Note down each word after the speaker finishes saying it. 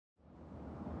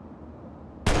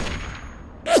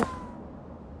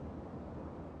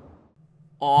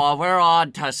Oh, we're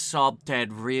on to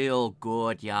something real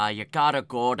good, yeah. You gotta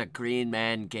go to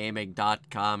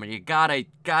greenmangaming.com and you gotta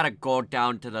go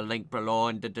down to the link below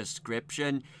in the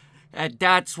description. And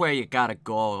that's where you gotta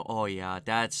go. Oh yeah,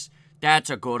 that's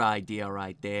a good idea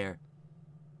right there.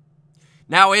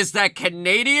 Now, is that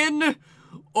Canadian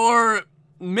or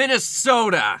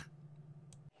Minnesota?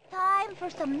 Time for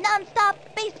some non-stop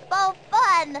baseball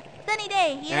fun. Sunny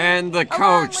day here. And the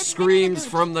coach screams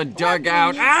from the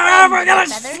dugout, "Ah, we're gonna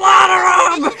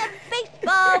slaughter them!"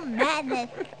 Baseball madness.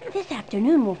 This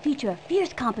afternoon will feature a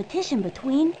fierce competition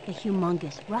between the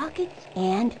humongous Rockets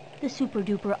and the Super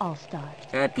Duper All-Stars.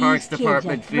 At Parks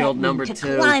Department Field number 2.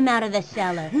 To climb out of the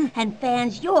cellar, and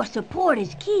fans, your support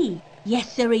is key.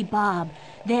 Yes, sirree, Bob.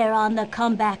 They're on the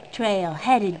comeback trail,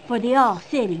 headed for the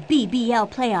All-City BBL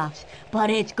playoffs.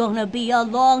 But it's gonna be a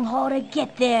long haul to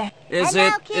get there. Is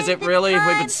it really?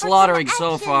 We've been slaughtering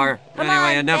so far. Come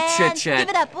anyway, on, enough chit-chat. Give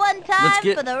it up one time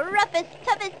for the roughest,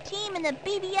 toughest team in the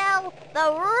BBL,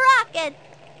 the Rockets.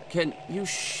 Can you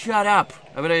shut up?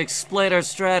 I'm gonna explain our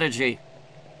strategy.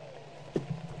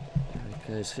 Alright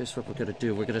guys, here's what we're gonna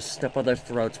do. We're gonna step on their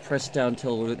throats, press down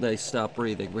till they stop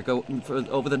breathing. We're going for,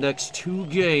 over the next 2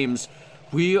 games,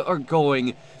 we are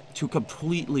going to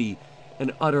completely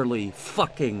and utterly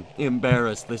fucking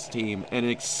embarrass this team and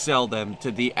excel them to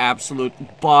the absolute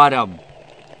bottom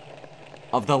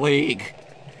of the league.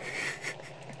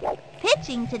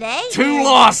 Pitching today. 2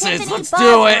 losses, let's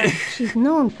do it! She's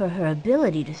known for her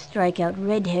ability to strike out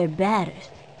red-haired batters,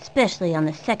 especially on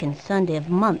the second Sunday of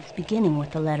months beginning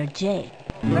with the letter J.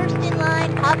 First in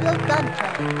line, Pablo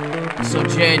Santos. So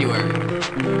January,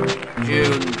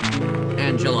 June,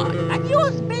 and July.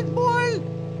 Adios, big boy!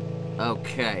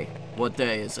 Okay, what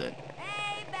day is it?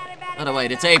 Oh no,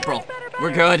 wait, it's April.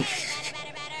 We're good.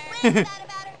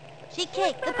 She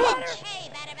kicked the pitch.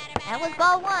 That was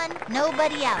ball 1,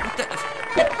 nobody out.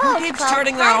 Who keeps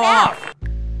turning that off?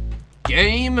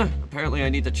 Game? Apparently I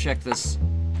need to check this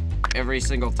every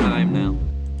single time now.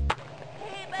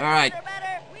 Alright.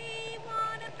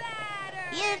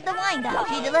 Here's the windup.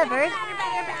 She delivers.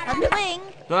 A swing.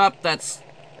 Up, that's...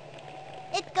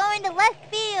 It's going to left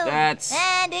field.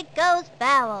 And it goes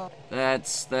foul.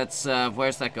 That's,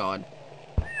 where's that going?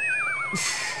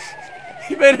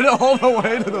 He made it all the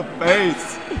way to the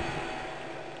base.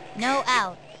 No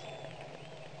out.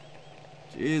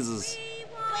 Jesus. Swing.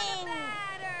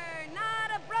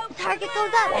 Target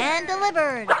goes up and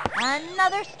delivered.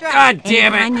 Another strike. God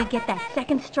damn it! Anytime you get that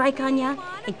second strike on ya,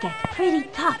 it gets pretty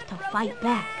tough to fight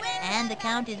back. And the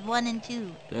count is 1 and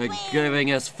 2. They're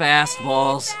giving us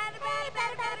fastballs.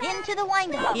 Into the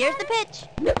windup. Here's the pitch.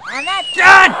 And that's...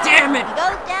 God damn it! He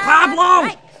goes down. Pablo!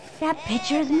 That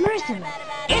pitcher is merciless.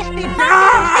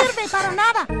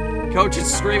 Coach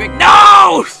is screaming,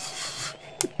 no!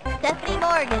 Stephanie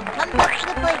Morgan comes up to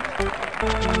the plate.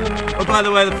 Oh, by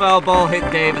the way, the foul ball hit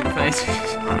Dave in the face.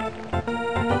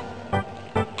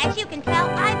 As you can tell,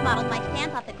 I've modeled my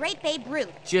stance off the great Babe Ruth.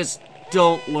 Just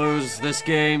don't lose this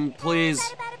game,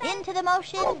 please. Into the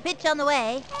motion, pitch on the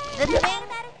way. The swing.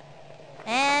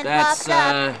 And that's, pops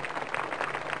up.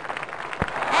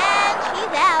 And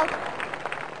she's out.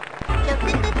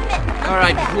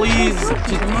 Alright, please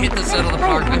just hit this out of the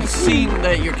park. I've seen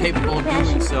that you're capable of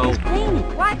doing so.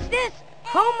 Watch this!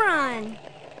 Home run!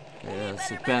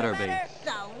 Yes, it better be.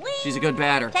 She's a good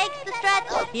batter. Takes the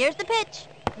stretch. Here's the pitch.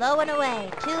 Low and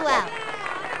away. 2 out.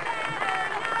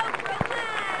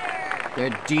 Their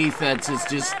defense is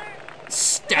just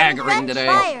staggering today.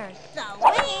 Fires.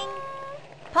 Swing.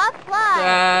 Pop fly.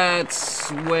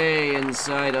 That's way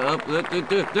inside up. Drop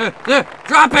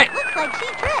it! Looks like she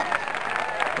tripped.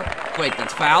 Wait,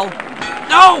 that's foul?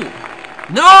 No!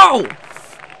 No!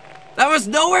 That was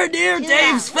nowhere near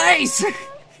Dave's face!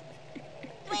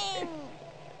 Swing!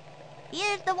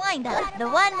 Here's the windup. The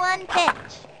 1-1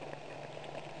 pitch.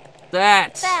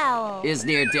 That Foul. is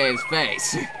near Dave's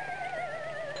face.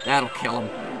 That'll kill him.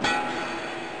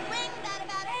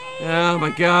 Oh my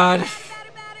god.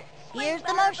 Here's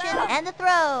the motion and the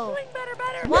throw.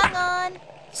 Swung on.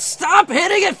 Stop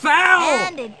hitting it foul!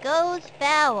 And it goes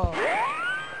foul.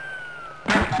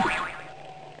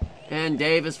 And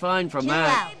Dave is fine from 2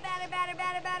 that.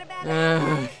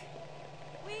 out.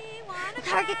 The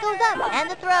target goes up and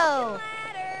the throw.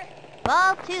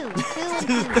 Ball 2. 2 and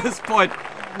 2. At this point,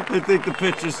 I think the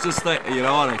pitcher's just like, you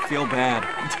know what, I feel bad.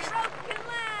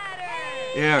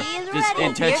 Yeah, just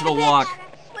intentional walk.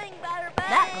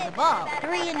 That was a ball.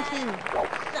 3 and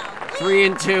 2. 3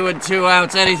 and 2 and 2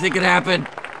 outs. Anything could happen.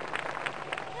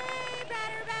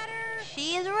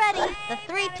 She is ready. The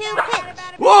 3-2 pitch.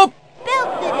 Whoop!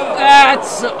 Belted it.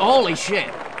 That's holy shit.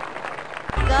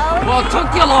 Go. Well, it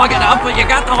took you long enough, but you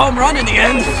got the home run in the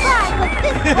end. Wow, but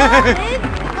this ball is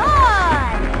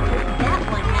gone. That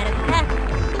one had a pass.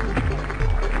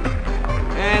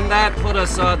 And that put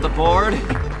us on the board.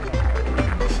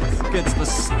 Against the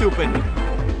stupid...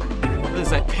 What is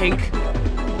that, pink?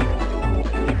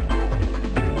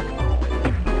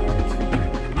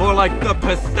 More like the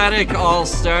pathetic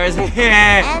All-Stars. And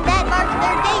that marks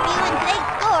their debut in today's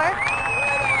score.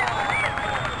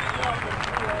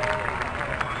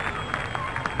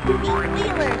 Pete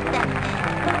Wheeler steps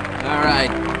in.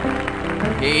 Alright.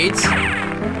 Pete,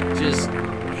 just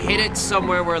hit it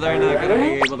somewhere where they're not gonna be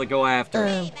able to go after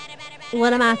it.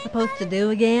 What am I supposed to do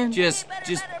again? Just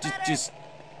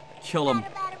kill him.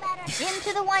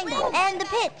 Into the windup and the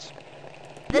pitch.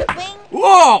 The swing.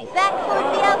 Whoa! Back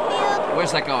towards the outfield.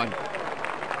 Where's that going?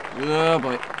 Oh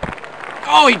boy.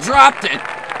 Oh, he dropped it!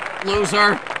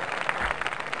 Loser.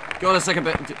 Go to second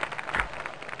base.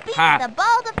 Beats Ha. the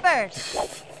ball to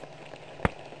first.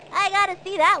 I gotta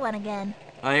see that one again.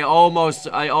 I almost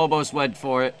went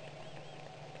for it.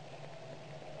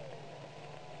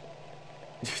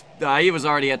 Nah, he was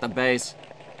already at the base.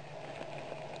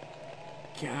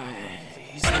 God,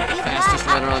 he's like the fastest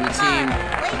runner on the team.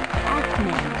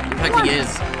 In fact, he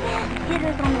is.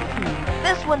 Hitters on the team.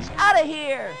 This one's out of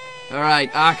here! Alright,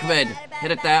 Ahmed,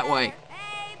 hit it that way.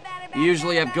 You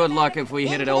usually have good luck if we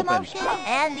hit it Into the open. motion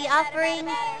and the offering.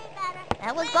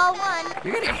 That was ball one.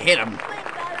 You're gonna hit him.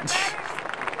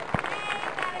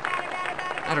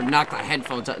 That'll knock the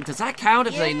headphones off. Does that count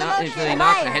if they knock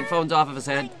the headphones off of his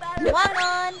head? Swung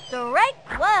on,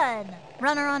 strike one.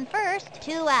 Runner on first,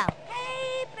 2 out.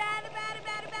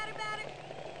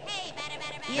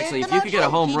 Here's Actually, the if you could get a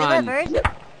motion. home He run. delivers.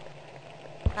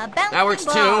 A bouncing That works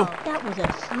ball. too. That was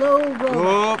a slow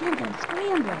roll Whoop. and a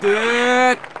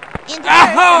scrambler. Into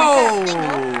Oh! first,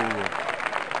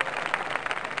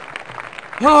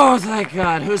 single. Oh, thank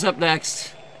God. Who's up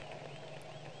next?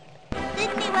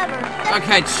 Sydney Weber. steps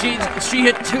Okay, she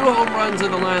hit 2 home runs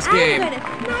in the last game. I'm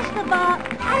gonna smash the ball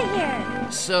out of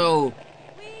here. So,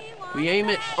 we aim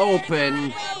it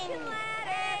open.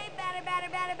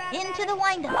 into the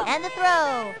windup and the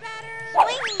throw.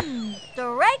 Swing!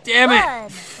 Strike Damn it.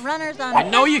 one. Runners on I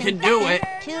know you first can and do second,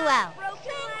 it. 2 out.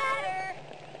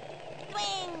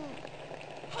 Swing!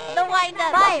 The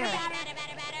windup. Fire!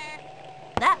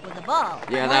 That was a ball.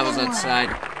 Yeah, that was outside.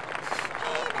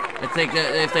 I think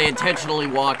that if they intentionally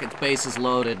walk, its base is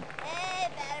loaded.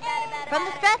 From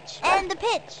the stretch and the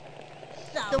pitch.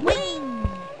 Swing!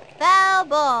 Foul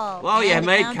ball. Well, you And the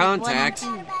made count is contact.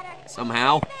 1-2.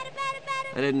 Somehow.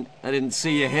 I didn't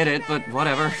see you hit it, but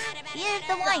whatever. Here's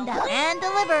the windup and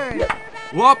delivered.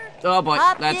 Whoop! Oh boy,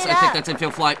 Popped I it think up. that's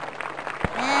infield fly.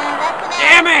 And that's an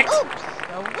Damn out. it! Oops!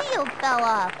 The wheel fell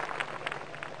off.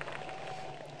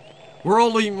 We're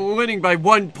only winning by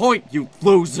 1 point, you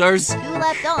losers. 2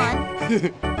 left on.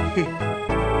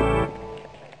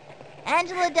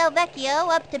 Angela Del Vecchio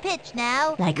up to pitch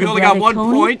now. Like We her only got brother 1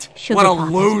 Tony, point? Sugar What a Pop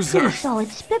is loser. pretty solid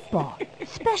spitball,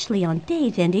 especially on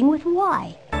days ending with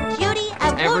Y. Judy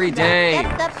every Aguirre day.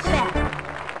 steps up to bat.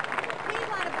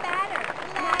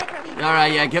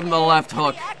 Alright, yeah, give him the left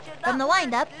hook. From the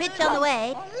windup, pitch on the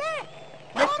way.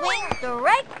 The swing,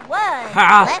 strike one.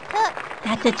 Ha. Left hook,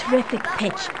 That's a terrific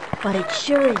pitch, but it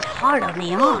sure is hard on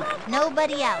the arm.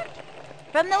 nobody out.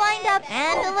 From the windup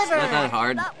and delivered. Not that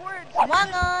hard. Swung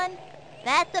on.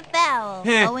 That's a foul.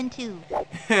 Heh. 0-2.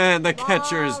 And the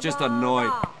catcher is just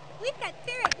annoyed. We've got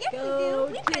spirit. Yes, we do.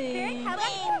 We've got spirit. How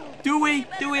about you? Do we?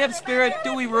 Do we have spirit?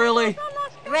 Do we really?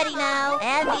 Ready now,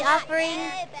 and the offering.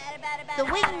 The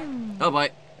wing. Oh boy.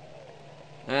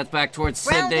 That's back towards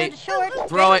Sydney. Rounded short.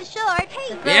 Throw straight it. to short.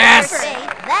 The throw Yes. to base.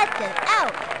 That's an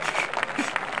out.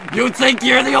 You think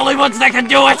you're the only ones that can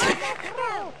do it?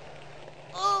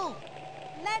 Oh.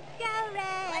 Let's go,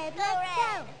 Red. Let's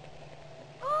go.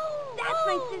 Oh, that's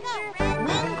my sister.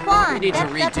 Wing Kwan We need to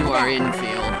steps up redo the our bat.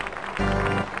 infield.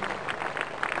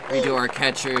 Redo our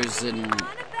catchers and...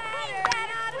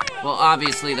 Well,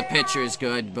 obviously the pitcher is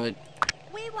good, but...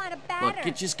 We want a batter.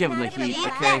 Look, just give him the heat, Deep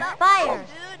okay? back fires.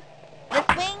 The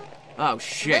swing, Oh,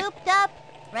 shit. looped up.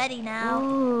 Ready now.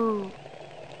 Ooh.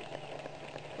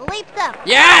 Leaps up.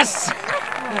 Yes! Out.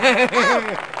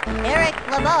 Eric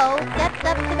LeBeau steps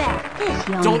up to bat. This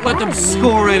young Don't let them guy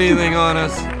score anything on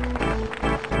us. Come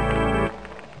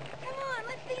on,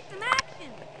 let's see some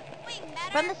action.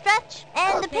 From the stretch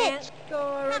and the pitch.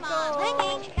 Come on,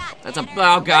 Swinging. That's a...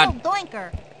 Oh, God. Little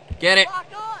doinker. Get it.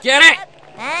 Get it!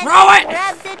 And Throw he it!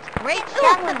 grabs it. Great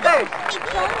shot to first. He's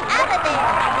going out of there.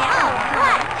 Oh,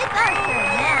 what? It's our turn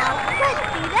now. Let's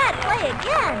see that play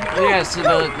again. Yes, in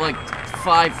the, like,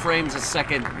 5 frames a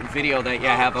second video that you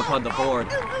have up on the board.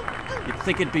 You'd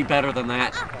think it'd be better than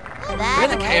that. Where are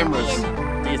the That cameras,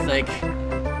 do you think?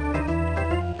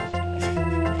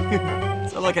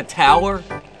 Is that like a tower?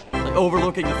 Like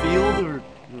overlooking the field, or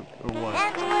what?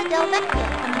 Angela Del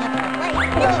Vecchio coming up to the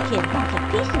plate. This kid wants a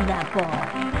piece of that ball.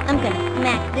 I'm gonna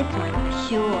smack this one for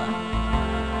sure.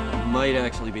 Might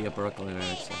actually be a Brooklyn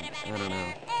accent. I don't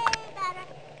know.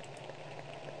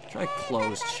 Try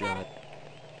closed shot.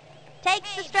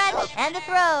 Takes the stretch and the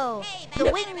throw. The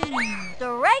wing.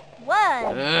 Strike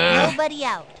one. Nobody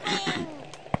out.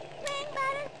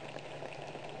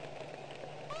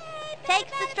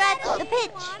 Takes the stretch. The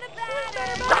pitch.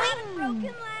 Swing.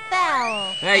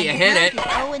 Foul. Hey, you hit it.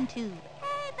 0-2.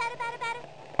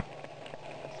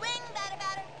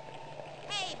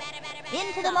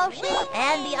 Into the motion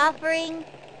and the offering.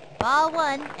 Ball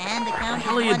one and the count. What the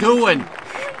hell are you doing?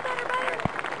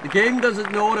 The game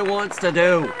doesn't know what it wants to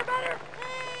do.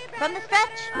 From the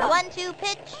stretch, the 1-2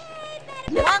 pitch.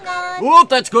 Swung on. Whoop,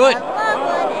 that's good. A long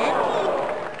one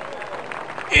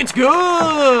and It's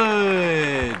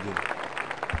good.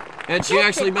 And she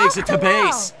actually makes it to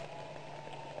base.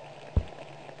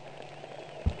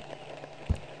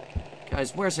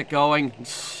 Guys, where's it going?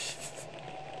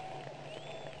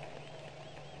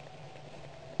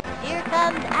 Here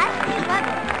comes Ashley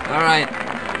Rugged. Alright.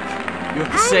 You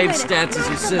have the same stats as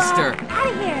your sister. Out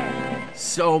of here.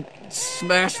 So,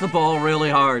 smash the ball really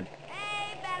hard.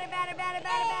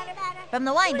 From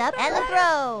the windup and the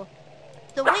throw.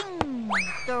 The wing.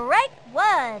 Strike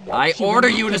one. I She order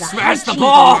went you to to the smash the cheese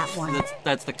ball! on that one.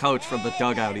 That's the coach from the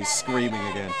dugout. He's screaming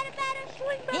again.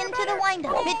 Into the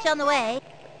windup. Pitch on the way.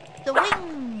 The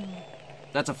wing.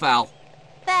 That's a foul.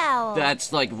 Foul.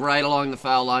 That's like right along the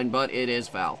foul line, but it is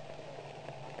foul.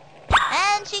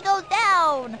 And she goes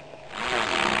down.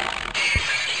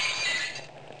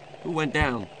 Who went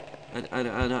down? I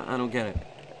don't get it.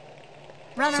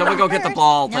 Runner Someone on go get the first.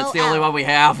 ball. No That's the only out. one we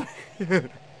have. The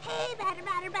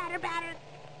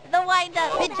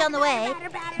windup. Pitch on the way.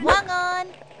 Swung on.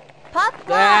 Pop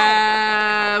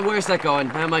fly. Where's that going?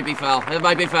 That might be foul. It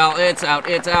might be foul. It's out.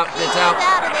 It's out. She's It's out.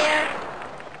 out of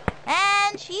there.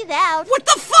 And she's out. What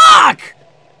the fuck?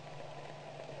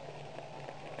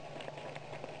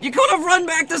 You could have run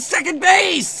back to second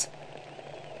base.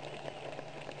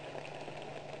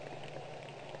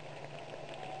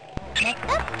 Next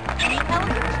up, any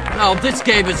coach? Oh, this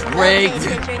game is rigged.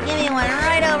 Okay, pitcher, give me one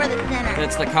right over the center.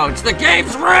 That's the coach. The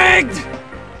game's rigged.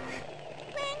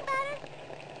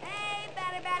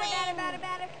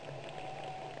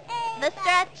 The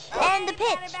stretch and the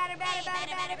pitch.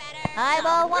 High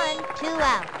ball one, 2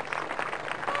 out.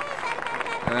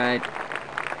 All right.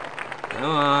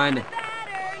 Come on.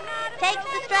 Takes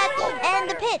the stretch and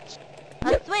the pitch.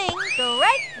 A swing,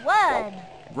 strike one.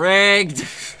 Rigged.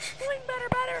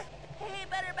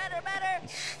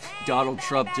 Donald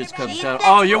Trump just comes She's down. set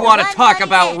Oh, you for want to talk 198.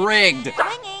 about rigged?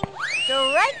 Swinging,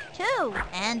 strike two.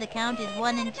 And the count is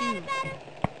 1-2.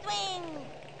 Swing.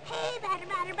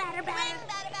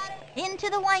 Into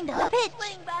the windup. The pitch.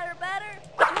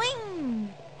 Swing.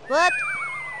 Whoops.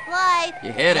 Fly.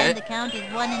 You hit And it. the count is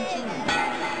 1-2.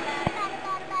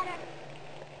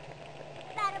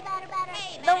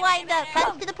 The windup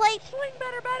cuts to the plate.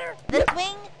 The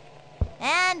swing.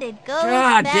 And it goes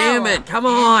God foul. damn it, come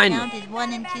And on. the count is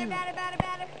 1-2.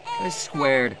 I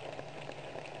squared.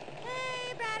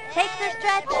 Takes her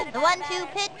stretch. The 1-2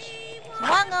 pitch.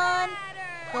 Swung on.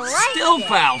 Strike Still it.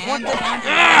 foul. And What the the- count is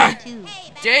Ah! 1-2.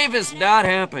 Dave is not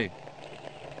happy.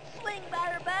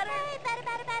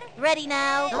 Ready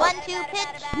now. The 1-2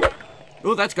 pitch.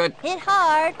 Ooh, that's good. Hit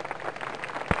hard. And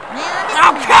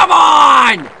Oh, come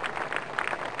on!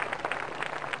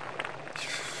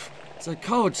 It's like,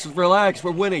 coach, relax,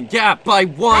 we're winning. Yeah, by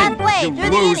one, halfway you through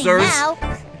the inning losers. now.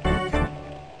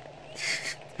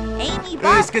 Amy They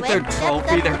just get their Boswick steps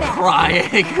trophy, up they're to bat.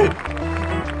 crying.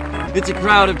 It's a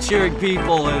crowd of cheering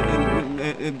people,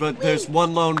 but there's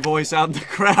one lone voice out in the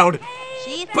crowd.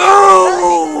 She's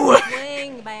Boo!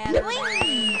 Swing.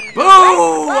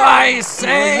 Boo, I In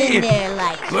say! there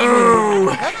like Boo!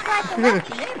 Looks like a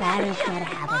lefty. Batter's gotta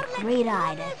have a great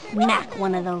eye to smack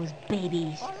one of those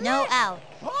babies. No out.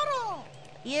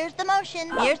 Here's the motion.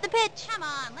 Here's the pitch. Come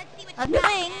on, let's see what you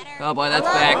swing. Oh boy, that's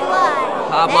Long back. fly.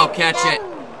 Pablo, Back catch he it. goes.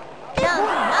 No,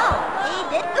 he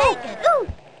didn't make it.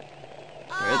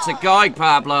 Where's it going,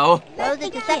 Pablo? Throws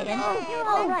it to second. You're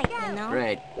all right, you know.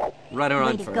 Great. Runner Way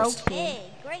on to go, first. kid. Hey,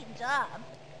 great job.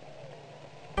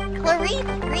 Clarice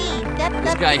Reed steps This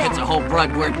up guy to hits a bat. home run,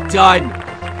 we're done.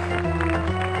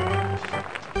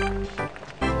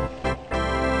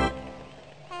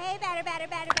 Hey,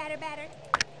 batter.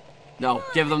 No,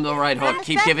 give them the right From hook. the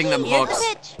Keep giving them stretch, here's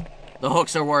hooks. the pitch. The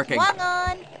hooks are working. Swung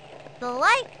on.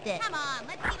 sliced it. Come on,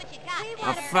 let's see what you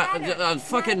got. A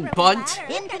fucking bunt?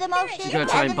 Into the motion. She's gonna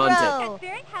try and bunt it.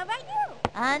 Spirit, how about you?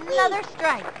 Another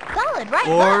strike. Solid right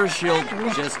Or hook. she'll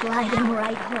Let's just slide him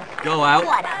right hook. go out.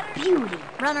 What a beauty.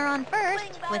 Runner on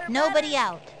first with nobody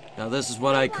out. Now this is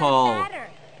what I call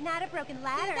Not a broken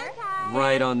ladder.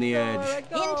 right on the edge.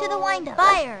 Into the windup.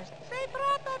 Fires.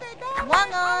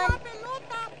 Swung on.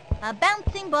 A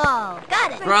bouncing ball.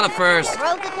 Got it. Throw to first.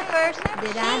 Throws it to first.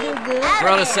 Did I do good? Out of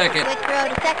Throw to here. second. Quick throw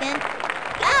to second.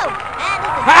 Go. And it's a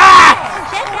Ha!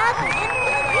 check out the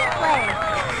instant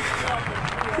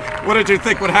replay. What did you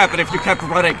think would happen if you kept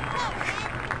running?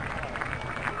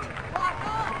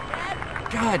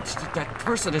 God, that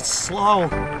person is slow.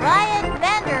 Ryan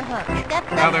Vanderhook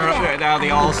steps Now up to bat. now the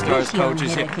All-Stars This young coach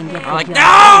is here. hitter can get I'm like, the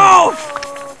no!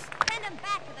 Send him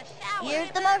back to the shower.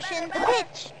 Here's the motion. The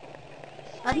pitch.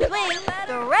 A swing.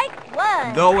 Strike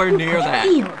one. Nowhere near that.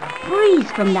 Feel the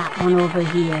breeze from that one over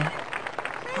here.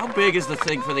 How big is the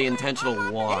thing for the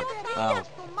intentional walk? Oh,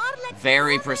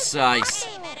 very precise.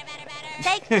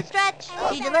 Takes the stretch.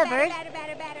 She delivers.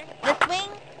 The swing.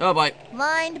 Oh boy.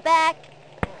 Lined back.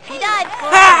 He died for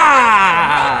it. Ha!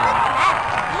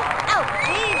 Out.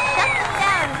 He shut him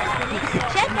down.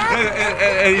 Check out.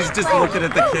 And he's just looking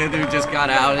at the kid who just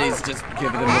got out, and he's just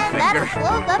giving him a And that finger.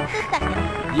 slows up the second.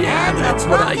 Yeah, And the that's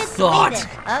what I Rockets thought. beat it,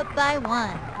 up by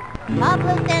one.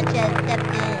 Pablo Sanchez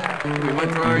stepped in. We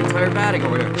went through our entire batting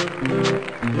order.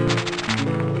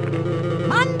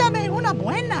 Mándame una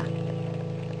buena.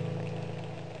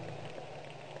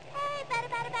 Hey, batter,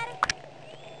 batter, batter.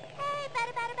 Hey,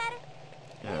 batter, batter, batter.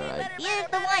 Alright. Here's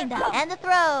the windup and the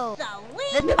throw. The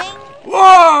swing.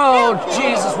 Whoa!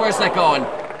 Jesus, where's that going?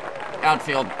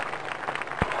 Outfield.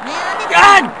 And it's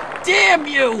God damn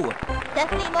you!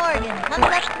 Stephanie Morgan comes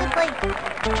up to the plate.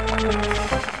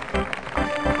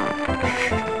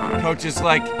 Coach is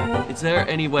like, is there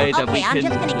any way that we Okay, I'm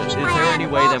can? just gonna keep Is my there eye on any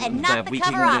the way ball that and knock the we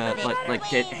can cover off of it. like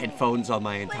get headphones on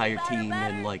my entire team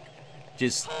and like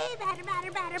just Hey, batter,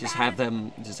 batter, batter, just batter. have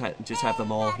them just have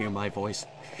them all hear my voice?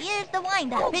 Here's the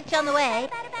windup. Pitch on the way.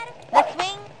 The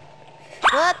swing.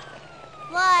 Whoops.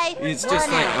 Fly. It's just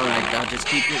One like, out. all right, I'll just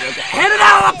keep it. Hit it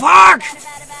out of the park! Hey,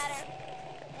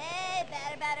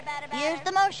 batter, batter, batter, batter. Here's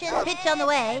the motion. Pitch on the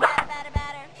way. Batter, batter,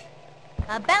 batter.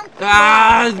 A bouncing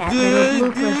Ah, That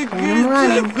little blooper, send him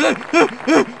running.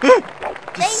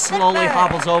 just slowly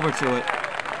hobbles over to it.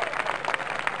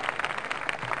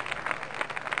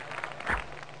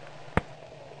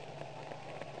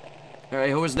 All right,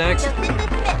 who was next? ball. Just in this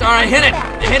pitch. All right, hit it!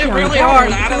 Hit it really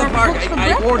hard, out of the park.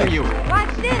 I order you.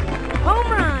 Watch this. Home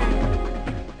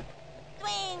run.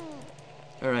 Swing.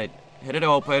 All right, hit it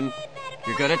open.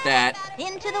 You're good at that.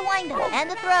 Into the windup and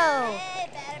the throw.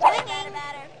 Swinging.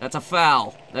 That's a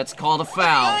foul. That's called a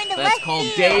foul. Going to That's left called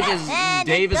field, and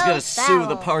Dave it is gonna goes sue the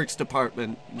foul. Parks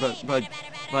Department, but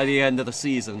by the end of the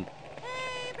season.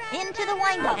 Into the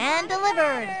windup and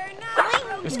delivered.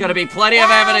 Swing. There's gonna be plenty of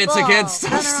Foul evidence ball. against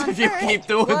Runner us on if you first, keep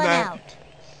doing one that. out.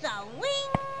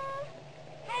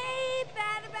 Hey,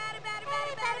 batter, batter, batter,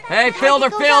 batter, batter. Hey, fielder,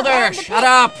 goes up fielder! and the Shut pitch.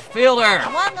 up, fielder!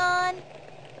 Swung on.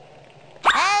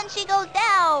 And she goes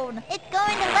down. It's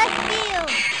going to left field.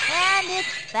 And it's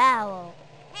foul.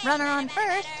 Runner on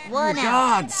first, one For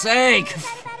out. God's sake!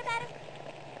 Batter, batter.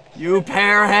 You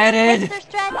pair-headed! Takes her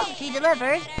stretch. She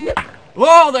delivers.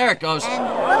 Whoa, there it goes! And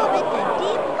drove it to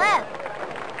deep left.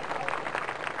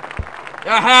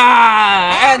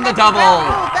 Aha! And the double!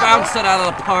 Double. Bounced it out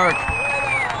of the park.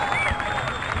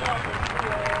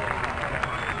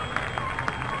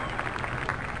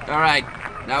 All right,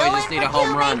 now we Going just need for a home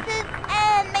two run. bases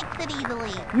and makes it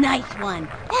easily. Nice one.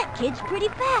 That kid's pretty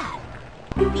fast.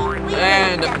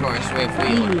 And of course, with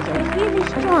Wheeler. He's a really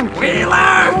strong kid.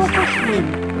 Wheeler! Powerful swing.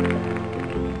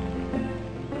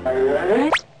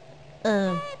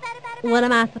 What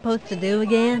am I supposed to do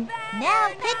again? Now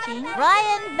pitching,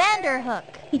 Ryan Vanderhook.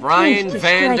 He Ryan tends to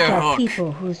strike Vanderhook. out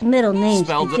people whose middle names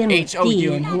Spelled begin with D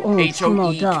and who own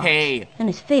small dogs. H-O-E-K. And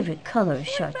his favorite color is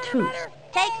chartreuse.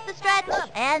 Takes the stretch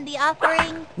and the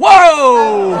offering.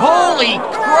 Whoa! Holy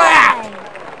crap!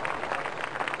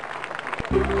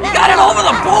 Got it over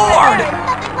the board!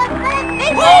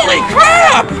 Holy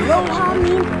crap! Aloha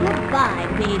means goodbye,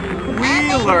 baby.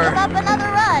 And they Wheeler. give up another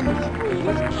run. Sweet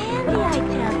as candy, I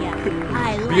tell ya. I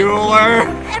like Bueller.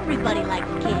 candy. Everybody likes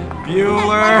candy.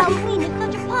 Bueller. That's why Halloween is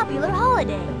such a popular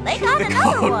holiday. They got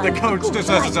another one. The coach just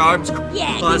has his arms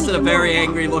Yeah, crossed and a give me very some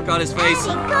angry look on his face.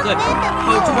 And he He's comes like, into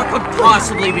Coach, what could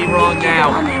possibly be wrong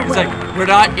now? He's like, we're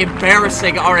not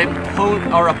embarrassing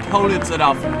our opponents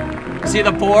enough. See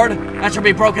the board? That should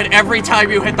be broken every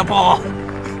time you hit the ball.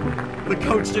 The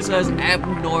coach just has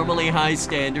abnormally high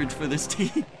standards for this team.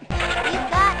 He's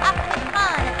got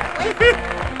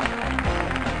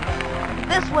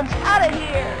This one's out of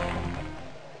here.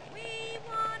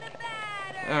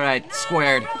 Alright,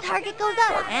 squared. Target goes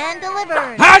up and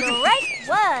delivers. Ah! Strike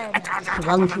one.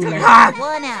 Swung too late.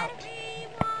 One out.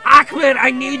 Ahmed,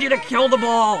 I need you to kill the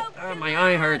ball. My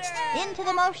eye hurts. Into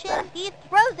the motion, he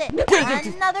throws it.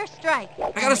 Another strike.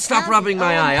 I gotta stop rubbing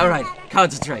my eye. Alright,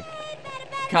 concentrate.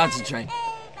 Concentrate.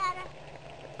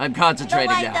 I'm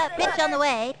concentrating now. Pitch on the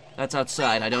way. That's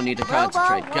outside. I don't need to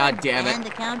concentrate. God damn And it.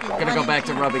 the count is I'm gonna go 1 back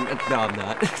to and 2. rubbing. No, I'm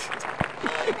not.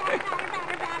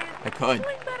 I could.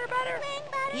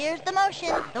 Here's the motion.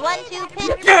 The 1-2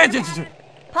 pitch. That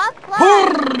Pop fly.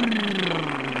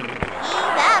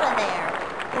 He's out of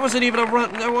there. wasn't even a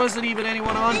run. There wasn't even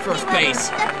anyone on first base.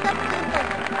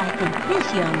 I think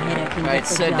this young hitter can Right, get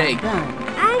the Cindy. job done.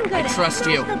 I'm gonna trust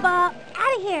you. push the ball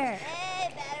out of here.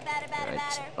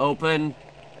 Right, open.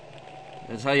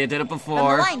 That's how you did it From the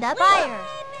before. windup, fires.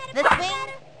 The swing.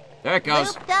 There it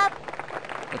goes. Looped up.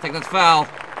 I think that's foul.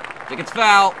 I think it's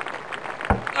foul.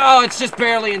 Oh, it's just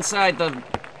barely inside the...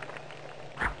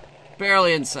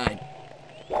 Barely inside.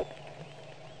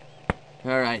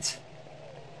 Alright.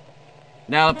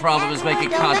 Now the problem is making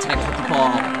contact with the ball.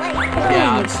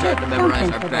 Yeah, I'm starting to memorize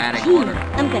our batting order.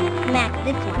 I'm gonna smack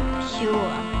this one for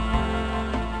sure.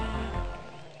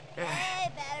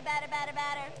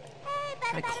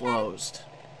 I closed.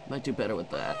 Might do better with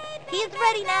that. He's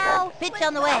ready now. Pitch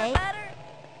on the way.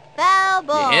 Foul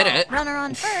ball. You hit it. Runner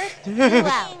on first. 2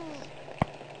 outs.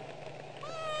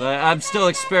 I'm still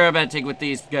experimenting with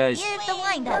these guys. Here's the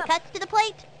windup. Cuts to the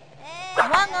plate.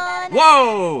 Swung on.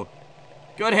 Whoa!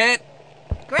 Good hit.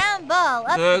 Ground ball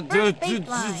up the first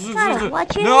baseline. Gotta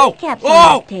watch your No! kneecaps Oh!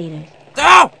 on those taters.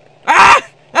 No! Ah!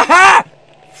 Ah!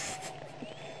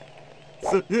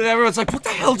 Everyone's like, what the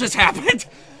hell just happened?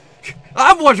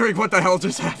 I'm wondering what the hell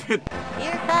just happened.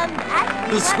 Here comes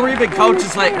Ashley. The screaming coach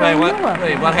is like, wait, what?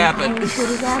 Wait, what happened? As good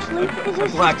as Ashley is his I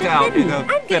blacked sister out in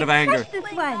Sydney. a fit of anger.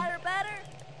 This one.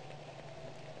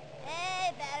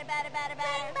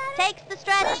 Takes the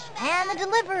stretch and the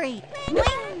delivery.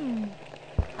 Swing.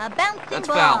 A bouncing That's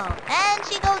ball. foul. And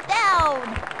she goes down.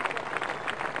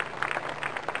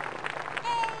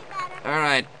 All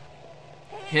right.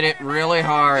 Hit it really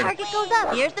hard. Target goes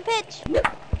up. Here's the pitch. A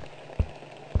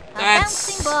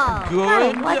That's bouncing ball.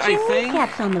 good, Gotta watch I your think.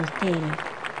 kneecaps on those taters. And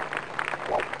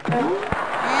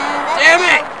that's Damn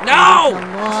it! A No!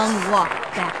 long walk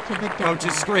back to the Coach is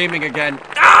dugout. screaming again.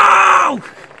 No!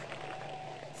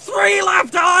 3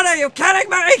 left on, are you kidding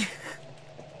me?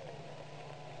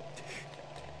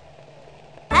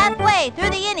 halfway through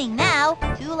the inning now.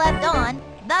 2 left on.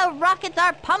 The Rockets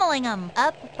are pummeling them.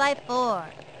 Up by 4.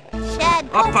 Chad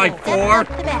Up by Cole 4?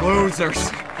 steps up to bat.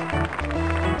 Losers.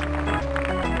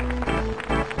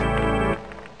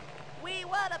 We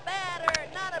want a batter,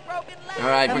 not a broken leg. All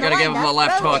right, we're gonna give him a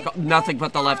left hook. Nothing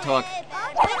but the left hook.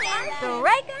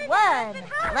 Strike 1.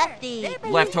 Lefty.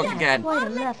 Left hook again. Quite a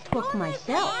left hook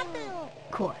myself.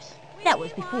 Of course, that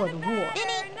was before the war.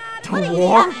 Vinny, The what are you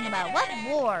war? talking about? What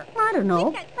war? I don't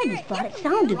know. I just thought it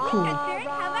sounded cool.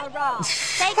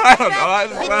 Take I don't the know, I-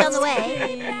 stretch. Pitch on the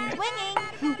way. Swinging.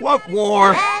 What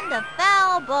war? And a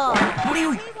foul ball. What do you...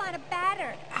 We want a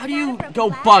batter. How do you go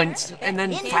bunt and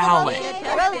then Into foul the it? motion,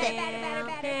 throws it.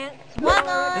 Swung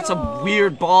on. That's some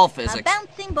weird ball A physics.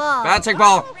 bouncing ball. Bouncing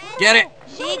ball. Get it.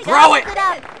 She Throw it. dumps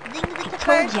up. Zings it to told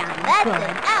first. ya I'm That's good.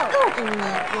 an out.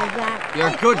 You're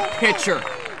a good pitcher.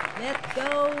 Let's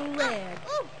go red.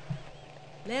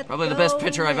 Let's Probably the best go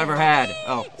pitcher I've red. ever had.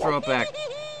 Oh, throw it back.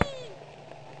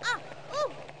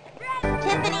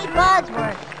 Tiffany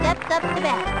Bosworth steps up to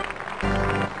bat.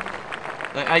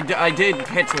 I did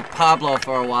pitch with Pablo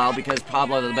for a while because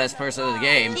Pablo's the best person in the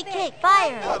game. She kick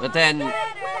fires. But then The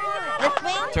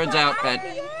swing. turns out that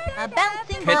A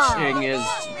bouncing ball. pitching is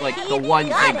like the one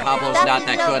thing Pablo's not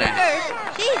that good at. First.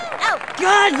 She's out.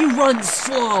 God, you run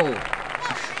slow!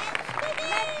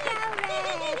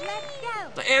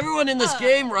 Everyone in this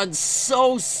game runs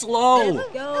so slow.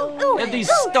 Go They have these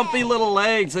stumpy little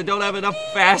legs that don't have enough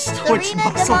fast twitch Serena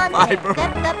muscle Devante fiber.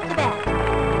 steps up to bat.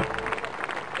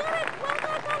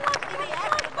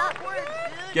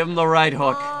 Give him the right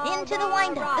hook. Into the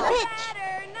windup. The pitch.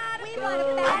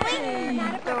 Swing.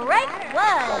 Strike 1.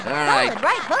 All right. Solid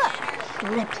right hook.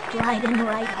 Slip sliding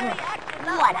right hook.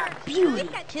 What a beauty.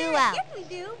 2 out.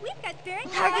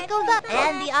 Target goes up.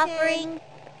 And the offering.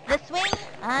 The swing.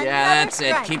 Another Yeah, that's it.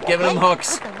 strike. Keep giving him Hit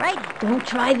hooks. With the righty. Don't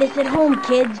try this at home,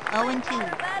 kids.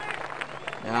 0-2.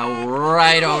 Now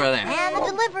right over there. And the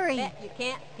delivery. You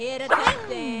can't hit a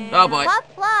touchdown. Oh boy. Pop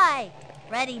fly.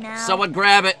 Ready now. Someone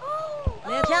grab it.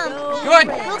 Let's Jump. go. Good.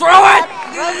 Loop Throw it. up,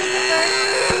 throws it to first.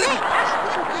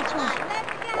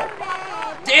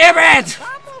 Damn it!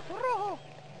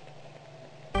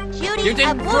 Judy You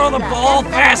didn't throw the ball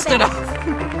fast enough!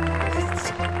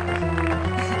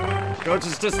 Coach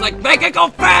is just like, make it go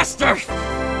faster!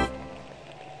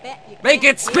 Make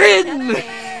it spin!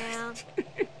 Let's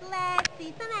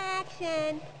see some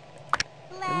action.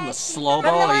 Give him the slow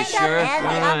ball, are you sure?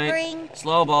 Alright.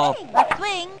 Slow ball. Left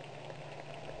swing.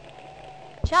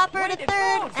 Chopper to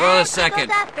third. Throw and to second.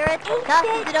 goes after it.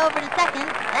 Tosses it over to second.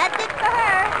 That's it for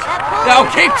her. That pull. No,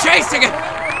 keep chasing it!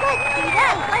 Let's see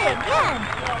that play again.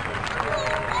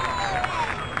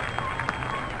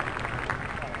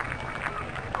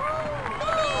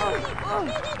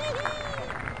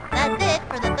 That's it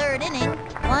for the third inning.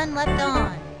 One left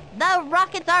on. The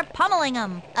Rockets are pummeling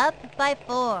them. Up by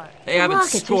 4. They haven't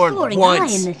Rockets are scored soaring high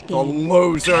once, in this the game.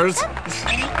 losers.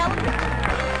 Any count?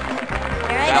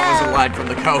 Here I That was go. a line from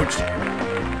the coach.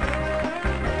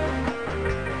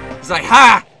 He's like,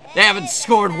 ha! They haven't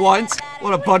scored once.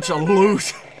 What a bunch of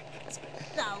losers.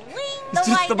 He's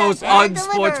just the most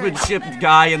unsportsmanship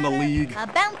guy in the league. A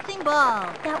bouncing ball.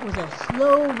 That was a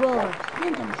slow roll.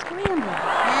 Send him scrambling.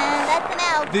 And that's an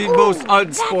out. The Ooh, most that's not what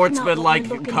unsportsmanlike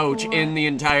we're looking coach for. in the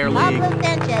entire league. Pablo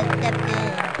Sanchez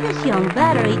stepped in. This young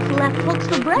batter eats left hooks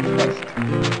for breakfast.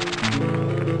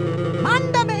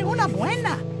 Mándame una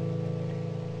buena.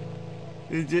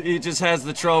 He just has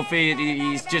the trophy and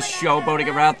he's just showboating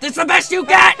around. This is the best you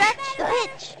got! Stretch the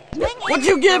pitch. Swing What'd it.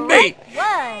 you give me?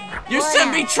 One. You One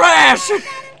sent me out. trash! Swing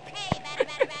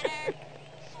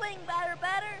batter,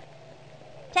 batter.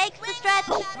 Takes the stretch.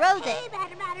 Throws it.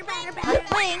 The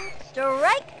swing.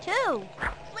 Strike 2.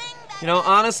 You know,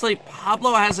 honestly,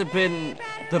 Pablo hasn't been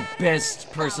the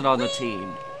best person on the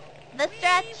team. The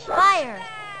stretch. Fires.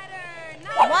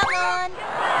 One on.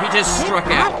 He just struck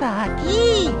out.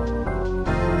 Eat.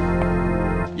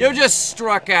 You just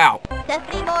struck out.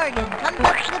 Stephanie Morgan comes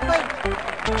up to the plate.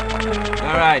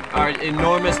 Alright, our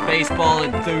enormous baseball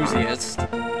enthusiast.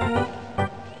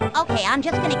 Okay, I'm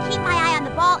just gonna keep my eye on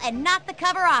the ball and knock the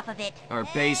cover off of it. Our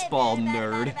baseball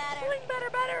nerd. Swing batter,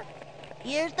 batter.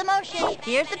 Here's the motion.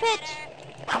 Here's the pitch.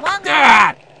 Swung on.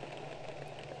 Ah!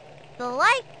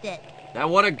 Sliced it. That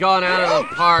would have gone out of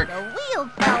the park. The wheels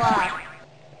fell off.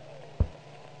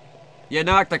 You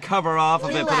knocked the cover off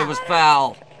of it, but it was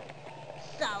foul.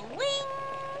 Swing.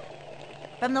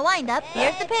 From the windup,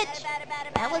 here's the pitch.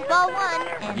 That was ball 1.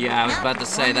 And Yeah, I was now about to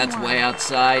say, that's 1-1. way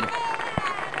outside.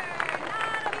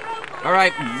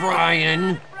 Alright,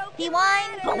 Ryan. He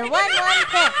winds the 1-1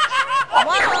 pitch. 1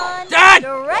 on. Ah,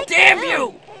 Strike damn 2.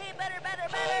 you!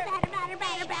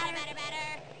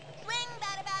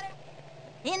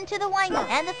 Into the windup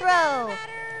and the throw.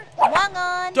 Swung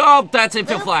on. Oh, that's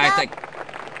infield Little fly, I stop.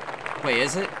 think. Wait,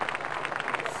 is it?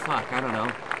 Fuck, I don't know.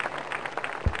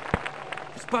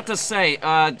 I was about to say,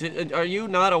 are you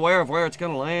not aware of where it's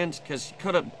gonna land? Because you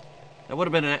could have... That would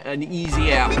have been an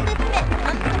easy out. Sidney Smith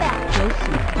comes to bat.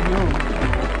 Josie knows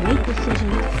great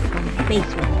decisions from the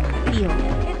baseball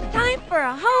field. It's time for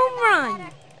a home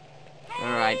run.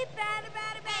 Alright.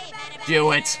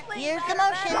 Do it. Here's the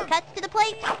motion. Cuts to the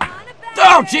plate.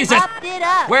 Oh, Jesus! Popped it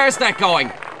up. Where's that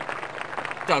going?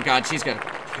 Oh, God, she's gonna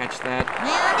catch that.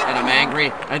 And I'm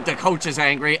angry. And the coach is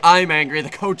angry. I'm angry. The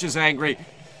coach is angry.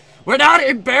 We're not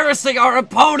embarrassing our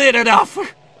opponent enough.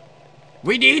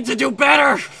 We need to do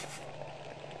better.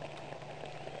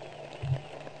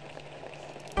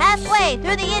 Halfway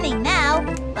through the inning now.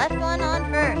 Left one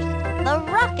on first.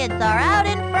 The Rockets are out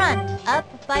in front.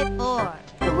 Up by 4.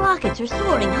 The Rockets are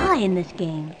soaring high in this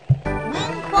game.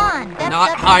 Wing Kwan steps Not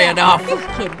up to high bat. enough.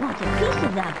 This kid wants a piece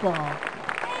of that ball.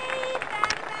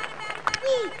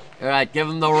 Alright, give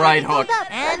him the right hook. Goes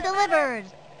up and delivers.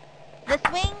 The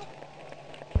swing.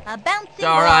 A bouncing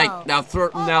Alright, ball. now throw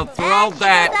And she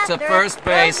that goes to after it, first throws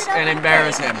base it over and to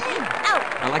embarrass third. him.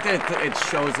 Out. I like that it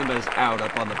shows him as out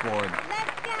up on the board.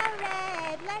 Let's go,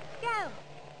 Red. Let's go.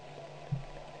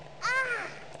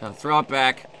 Now throw it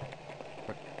back.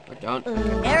 Or don't.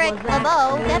 Eric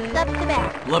LeBeau steps up to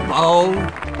bat. LeBeau.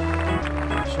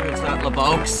 Sure it's not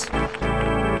LeBeaux.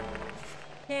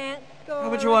 Can't score. How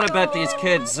would you want to bet these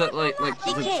kids that like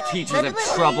the teachers have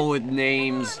trouble with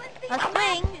names? A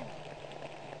swing.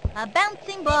 A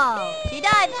bouncing ball. She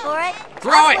dives for it.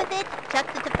 Throw Up it. with it.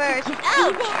 Chucks it to first. See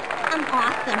Out. that? I'm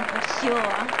awesome for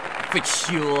sure. For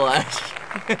sure.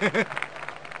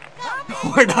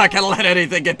 We're not gonna let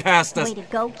anything get past us. Way to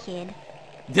go, kid.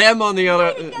 They on the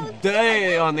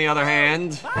other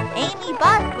hand, Amy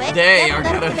Boswick they steps are up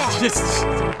to gonna bat. just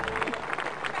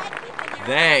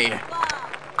they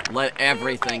let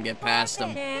everything get past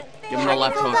them. Give them the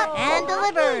left Goes hook. up and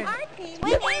delivers.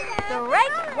 Swinging.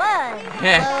 Strike one.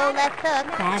 Yeah. So left hook.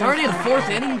 It's already the fourth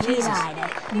inning, Jesus.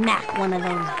 Smack one of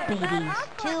those babies.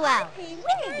 2 out.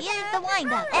 Here's the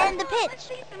windup and the pitch.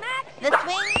 The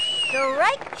swing.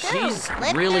 Strike two. She's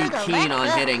Lift really to the keen left on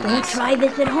hook. hitting Don't this. try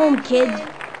this at home, kids.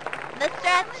 The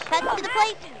stretch. Touch to the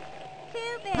plate.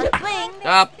 The swing.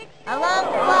 Up. A long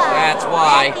fly. That's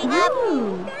why. Backing up.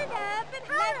 Ooh.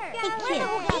 Hey, kid.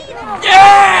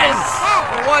 Yes!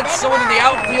 For once, someone in the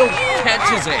outfield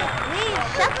catches it. We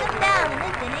shut them down in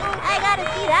this inning. I gotta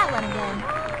see that one again.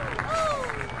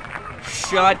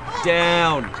 Shut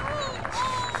down.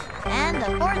 And the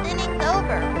 4th inning's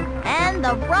over. And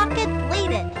the Rockets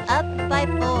lead it up by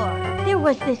 4. There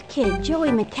was this kid, Joey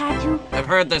Matatu. I've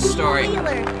heard this story.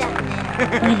 Wheeler stepping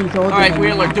in. Wheeler's older All right, than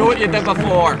Wheeler, Matatu. do what you did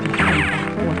before. 4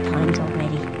 times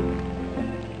already.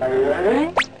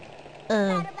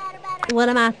 What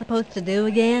am I supposed to do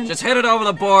again? Just hit it over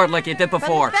the board like you did From the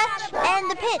before. stretch and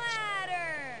the pitch.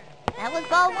 That was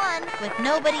ball 1 with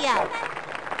nobody out.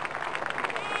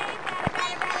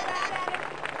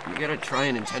 You gotta try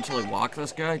and intentionally walk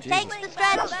this guy? Jesus. Takes the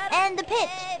stretch and the pitch.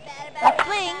 The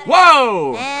swing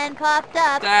Whoa! and popped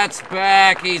up. That's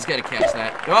back. He's gonna catch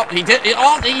that. Oh, he did.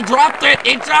 Oh, he dropped it.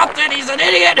 He dropped it. He's an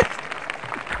idiot.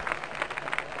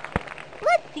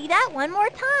 Let's see that one more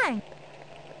time.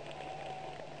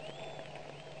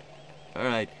 All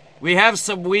right. We have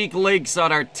some weak links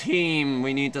on our team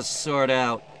we need to sort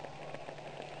out.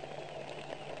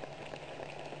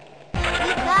 We've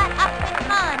got Ahmed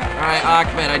Khan. All right,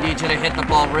 Ahmed, I need you to hit the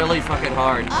ball really fucking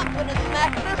hard. Ahmed to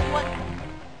smack this one.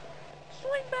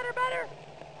 Swing better.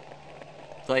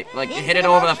 Like Into hit it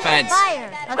over the motion, fence.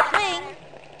 Fire. A swing.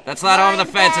 That's not over the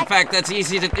Line fence. In back. fact, that's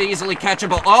easily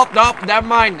catchable. Oh, nope, never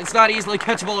mind. It's not easily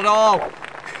catchable at all.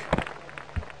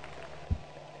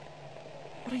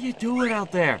 What are you doing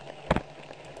out there?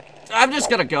 I'm just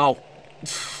gonna go.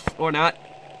 Or not.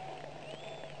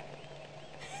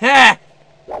 Ha!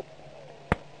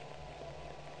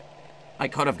 I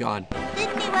could have gone.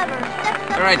 Sydney Weber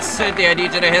steps up. All right, Cindy, I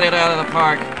need you to hit it out of the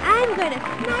park. I'm gonna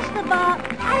smash the ball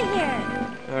out of here.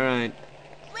 All right.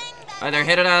 Swing back. Either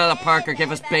hit it out of the park or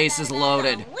give us bases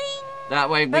loaded. Swing. That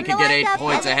way we From can the get 8 windup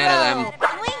points and ahead of them. throw.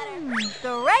 Swing.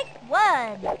 Strike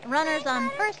one. Runners on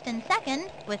first and second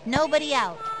with nobody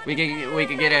out. We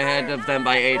can get ahead of them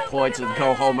by 8 points and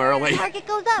go home early. Target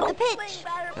goes up. The pitch.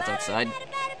 That's outside.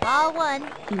 Ball 1.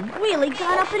 He really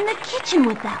got up in the kitchen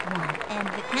with that one. And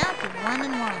the count is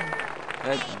 1-1.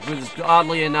 That was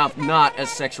oddly enough not a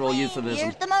sexual euphemism.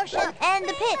 Here's the motion and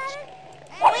the pitch.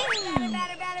 Swing.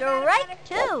 Strike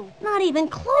 2. Not even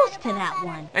close to that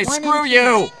one. Hey, 1 screw and 2.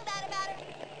 you!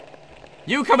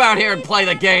 You come out here and play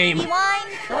the game. He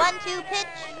winds. The 1-2 pitch.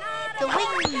 The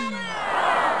wing.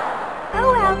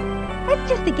 Oh well, it's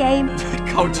just a game.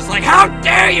 The coach is like, how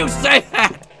dare you say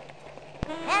that?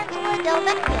 Angela Del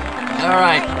Vecchio coming in. All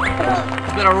right.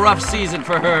 It's been a rough season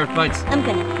for her, but I'm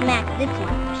gonna smack this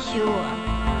one for sure.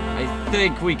 I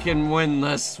think we can win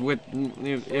this with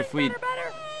if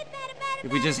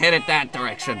we just hit it that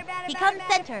direction. He comes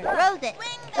center. Throws it.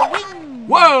 The wing.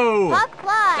 Whoa! Pop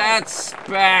fly. That's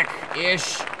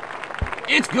back-ish.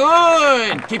 It's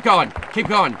good! Keep going. Keep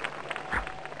going.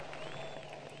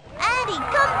 And he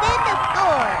comes in to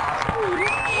score. Sweet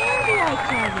as candy, I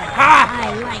tell you. Ha!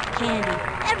 I like candy.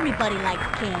 Everybody likes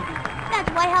candy. That's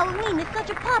why Halloween is such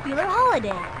a popular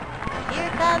holiday. Here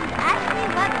comes Ashley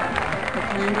Weber. The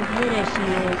kind of hitter she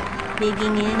is,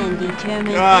 digging in and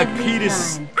determined God, every Pete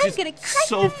is time. I'm just gonna crush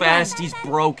so this fast, one. he's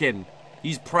broken.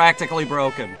 He's practically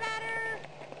broken.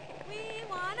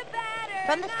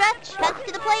 From the stretch, cuts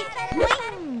to the plate.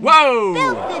 Swing. Whoa!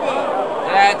 Belted it.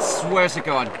 That's, where's it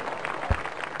going?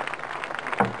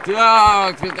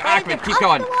 Oh, Ahmed, keep Off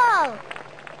going. the wall.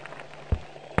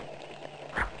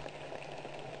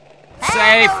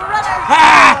 Safe. And the runner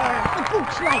Ha! The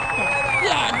Gooch likes that.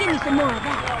 Yeah, give me some more of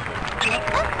that.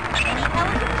 And he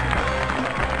comes.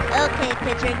 Okay,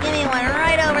 pitcher, give me one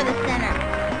right over the center.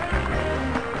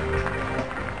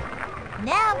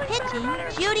 Now pitching,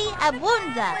 Judy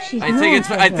Abunza. She's I known think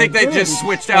for I her think they ability just to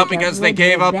switched strike out because they with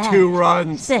gave her up bat, 2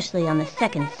 runs. especially on the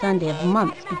second Sunday of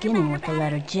months, beginning with the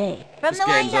letter J. From This the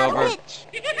game's windup, over. pitch.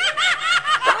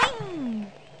 Swing.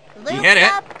 He Loop hit it.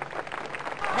 up.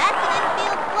 That's an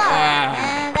infield fly.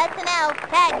 And that's an out.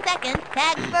 Tag second,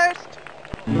 tag first.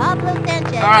 Pablo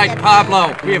Sanchez. All right, steps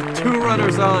Pablo, we have 2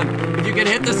 runners on. If you can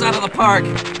hit this out of the park,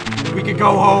 we can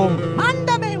go home.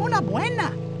 Mándame una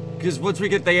buena. Because once we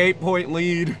get the 8-point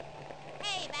lead, in.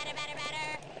 Hey, batter.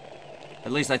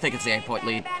 at least I think it's the 8-point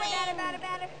lead.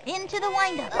 Swing. Into the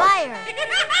windup. Fire.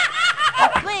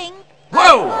 A swing.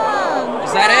 Whoa! Boom.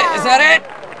 Is that it? Is that it?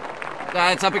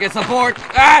 It's up against the board.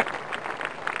 Ah!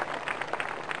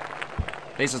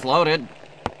 Base is loaded.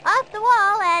 Off the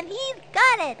wall, and he's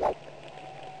got it.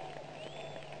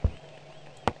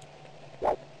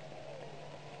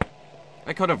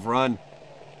 I could have run.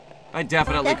 I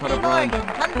definitely could have run. Morgan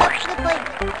comes up to the plate.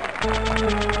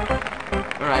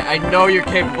 Alright, I know you're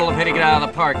capable of hitting it out of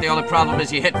the park. The only problem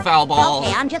is you hit foul balls.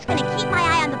 Okay, I'm just gonna keep my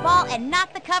eye on the ball and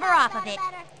knock the cover off of it.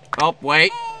 Oh,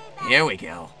 wait. Here we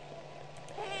go.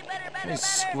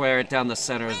 Just square it down the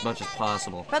center as much as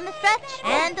possible. From the stretch,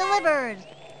 and delivers.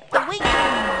 The wing.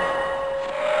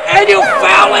 And you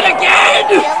foul it again!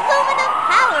 The aluminum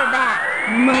power bat.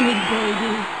 Money,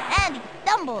 baby. And he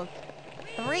stumbles.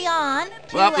 3 on,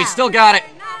 2 Well, we out. still got it.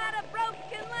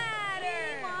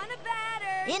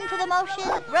 Into the motion,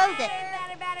 throws it.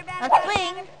 A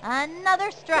swing,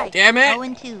 another strike. Damn it.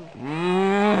 0-2.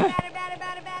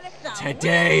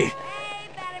 Today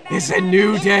is a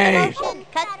new day. Into the motion,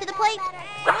 cuts to the plate.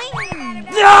 Swing.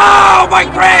 No! My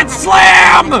grand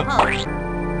slam! Oh.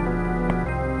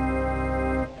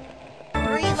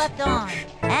 3 left on.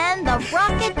 And the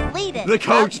Rockets lead it. The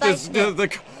coach up by just 6. the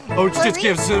coach just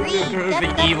gives her Three,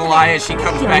 the evil eye as she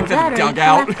comes back to the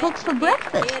dugout. Cooks for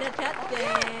breakfast.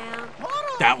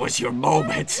 That was your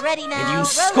moment, Ready now. and you Roll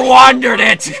squandered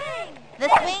it. The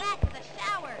swing.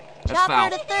 That's Chopper foul.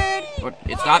 to third. What?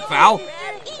 It's not foul.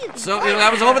 Easy. So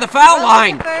that was over the foul Roll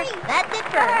line. to first. That's it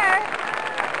for her.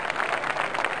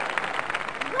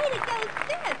 Way to go,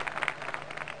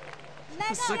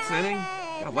 sis! The 6th inning.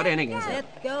 God, what inning is it?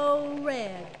 Let's go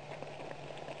red.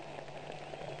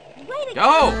 Way to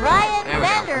Go! Ryan There we go.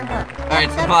 Vanderhook. All right,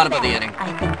 it's the bottom of the inning.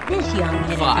 I think this young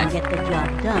hitter 5. can get the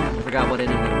job done. I forgot what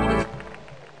inning it was.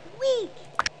 Weak.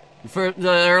 For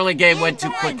the early game went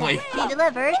too quickly. She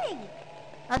delivers.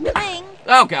 A swing.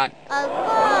 Oh God! A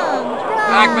long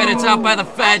drive. Backman, it's out by the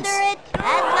fence. Under it.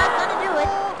 That's not gonna do it.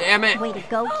 Damn it! Way to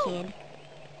go, kid.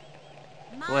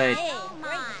 Wait. Hey,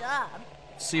 great job.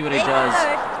 See what he Take does. first.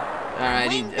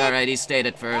 All right, he stayed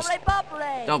at first. Bubble.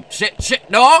 Oh shit!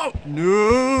 No!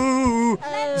 No!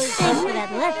 Thanks for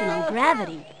that lesson on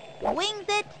gravity. Wings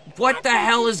it. What the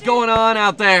hell is going on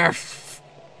out there?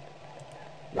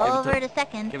 Over to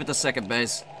second. Give it to second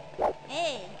base.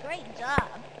 Hey, great job.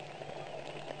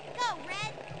 Go,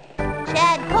 Red.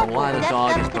 Chad Copeland Why the steps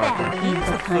dog up is to bat. barking? He's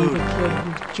the kind of kid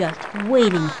who's just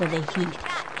waiting for the heat.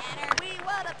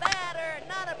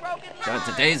 God,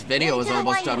 today's video is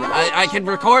almost done. I can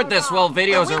record this while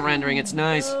videos are rendering. It's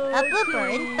nice. A blooper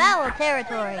in foul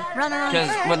territory. Runner on Because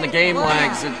first. when the game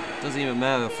lags, it doesn't even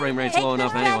matter. The frame rate's Takes low the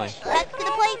enough anyway. stretch, cuts to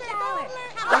the plate.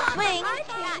 A swing.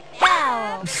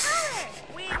 Foul.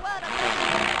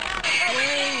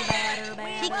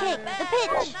 She kicked the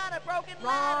pitch.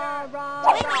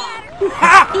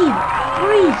 Even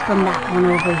freeze from that one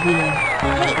over here.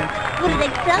 Hey, what did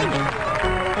they tell you?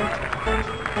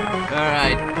 All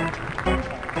right.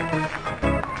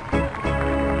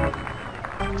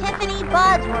 Tiffany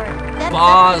Bosworth steps up to bat.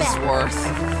 Bosworth.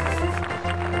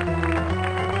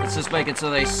 Let's just make it so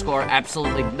they score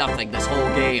absolutely nothing this whole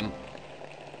game.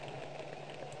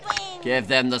 Swing. Give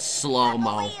them the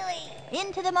slow-mo.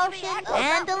 Into the motion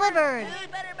and delivers.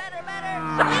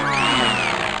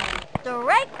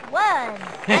 Strike 1.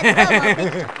 That slow-mo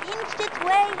pitch inched its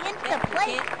way into the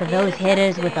plate. For those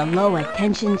hitters with a low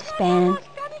attention span,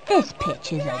 this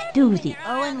pitch is a doozy.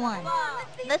 0-1.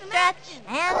 The stretch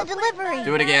and the delivery.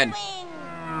 Do it again.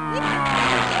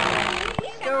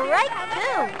 Strike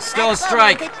 2. Still a That slow-mo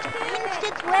strike. pitch inched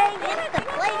its way into the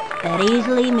plate. That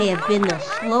easily may have been the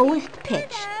slowest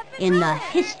pitch in the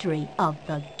history of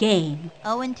the game.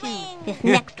 0-2. This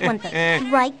next one's a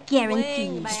strike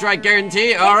guarantee. Strike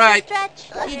guarantee? All right. Stretch.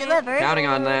 She delivers. Counting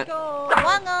on that.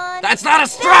 Swung on. That's not a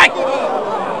strike! Did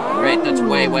it. Great, that's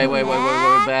way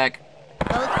back.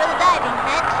 Goes for the diving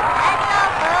catch.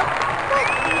 And also could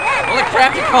see that. Holy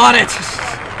crap, you caught it!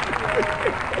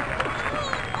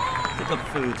 Get the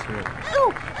food's here. Ooh,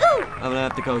 ooh. I'm gonna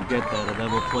have to go get that, and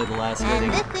then we'll play the last And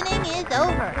inning. this inning is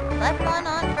over. Left one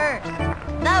on first.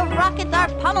 The Rockets are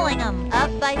pummeling them.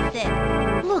 Up by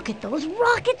 6. Look at those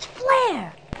rockets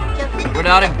flare. Jacinta We're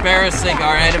not embarrassing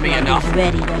our enemy enough. She's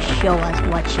ready to show us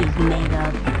what she's made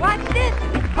of. Watch this.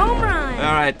 Home run.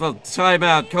 All right, well, time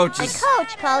out. The Coach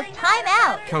coach calls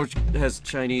timeout. Coach has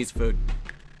Chinese food.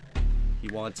 He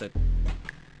wants it.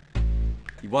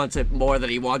 He wants it more than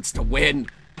he wants to win.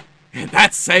 And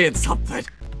that's saying something.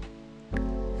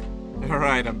 All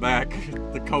right, I'm back.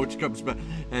 The coach comes back,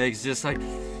 and he's just like,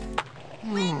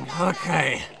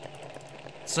 okay.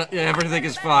 So everything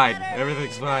is fine.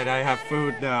 Everything's fine. I have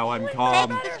food now. I'm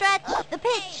calm. Takes the stretch. The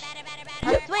pitch. A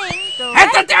swing. Hit the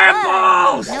Strike damn 1.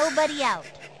 balls! Nobody out.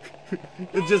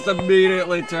 It just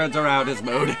immediately turns around his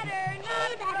mood.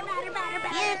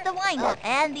 Here's the windup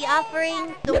and the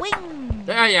offering, the wing.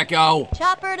 There you go.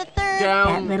 Chopper to third.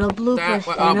 Down. That little blooper That,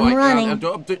 sent him running.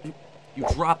 You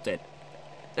dropped it.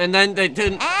 And then they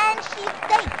didn't. And she's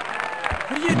safe.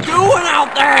 What are you doing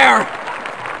out there?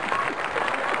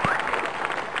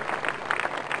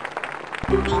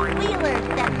 Pete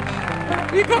Wheeler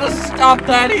steps in. You could have stopped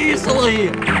that easily.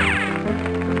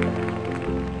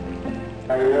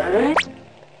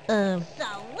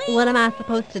 What am I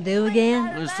supposed to do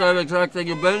again? The same exact thing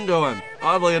you've been doing.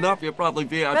 Oddly enough, you're probably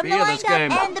VIP From the of this game.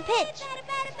 windup and the pitch.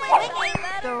 Swinging,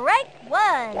 strike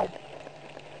one.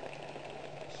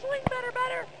 Swing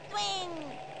better. Swing.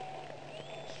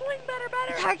 Swing better.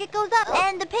 Target goes up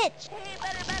and the pitch.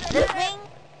 The swing,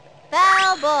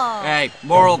 foul ball. Hey,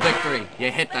 moral victory.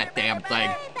 You hit that damn thing.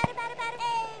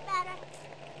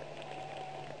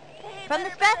 From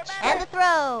the stretch and the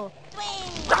throw.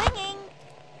 Swing, swinging.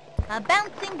 A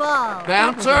bouncing ball.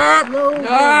 Bouncer! Slow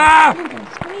Ah! and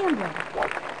scrambling.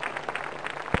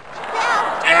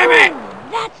 Out. Damn it!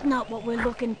 That's not what we're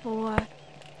looking for.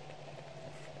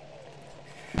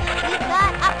 We've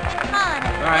got Opticon.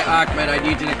 Alright, Ahmed, I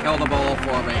need you to kill the ball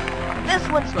for me. This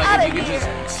one's Like out if of you could here.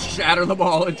 just shatter the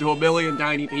ball into a million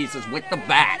tiny pieces with the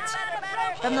bat.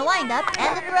 From the windup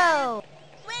and the throw.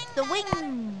 The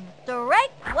wing.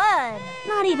 Strike one.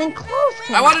 Not even close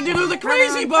to I wanted to do the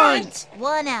crazy bunt!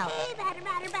 One out.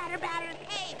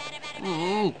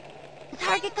 Mm. The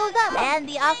target goes up and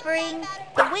the offering,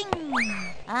 the wing.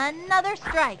 Another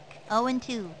strike.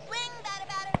 0-2.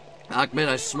 Ahmed,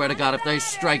 I swear to God, if they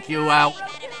strike you out.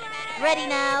 Ready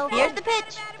now. Here's the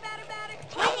pitch.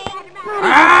 Swinging.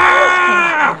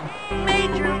 Ah!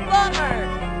 Major bummer.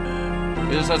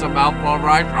 This has a mouthful,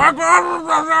 right?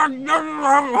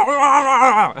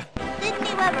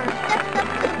 Sydney Weber steps up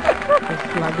to The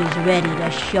slug is ready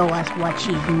to show us what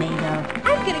she's made of.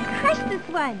 I'm gonna crush this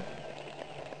one.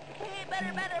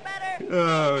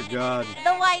 Oh, God.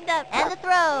 the windup and the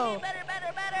throw.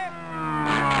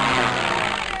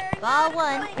 Ball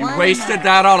one. You one wasted out.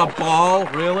 that on a ball?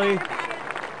 Really?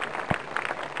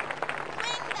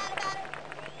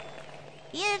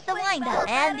 Here's the windup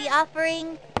and the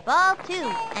offering. Ball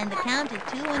two. And the count is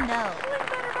 2-0.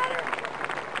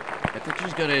 I think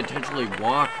she's gonna intentionally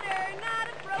walk.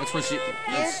 That's what she...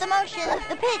 Here's the motion.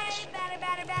 The pitch.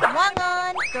 Swung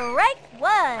on. Strike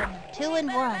one.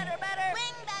 2-1.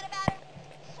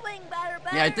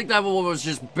 Yeah, I think that one was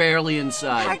just barely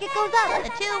inside. Target goes up. The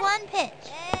 2-1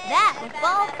 pitch. That was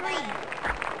ball three.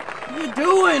 What are you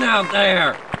doing out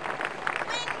there?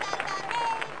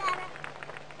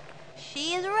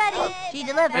 She is ready. She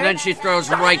delivers. And then she throws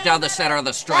right down the center of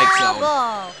the strike Foul zone.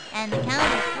 ball. And the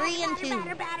count is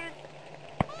 3-2.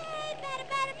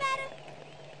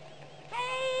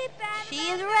 She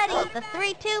is ready. The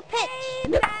 3-2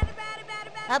 pitch.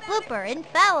 A blooper in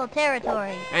foul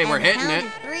territory. Hey, we're and hitting the it.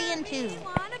 count is 3-2.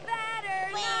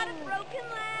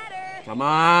 Come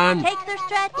on. Takes her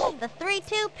stretch. The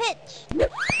 3-2 pitch.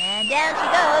 And down she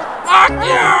goes. Fuck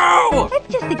you! It's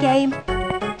just a game.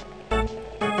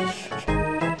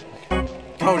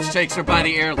 Coach takes her by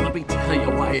the ear. Let me tell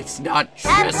you why it's not just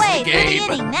Halfway a through the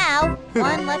game. inning now.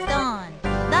 One left on.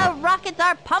 The Rockets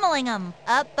are pummeling them.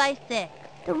 Up by 6.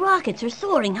 The Rockets are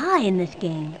soaring high in this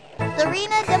game.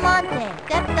 Serena DeMonte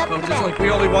steps up Coach to is bat. like, we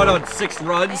only won on 6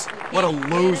 runs? What a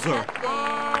loser.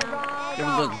 Give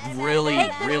him the really,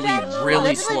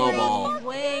 really slow ball.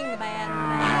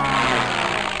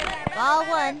 Ball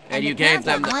one. And you the gave count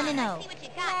them is the- 1-0.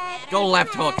 Go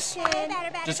left hooks.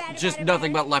 Just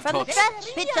nothing but left From the hooks.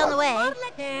 stretch, pitch on the way.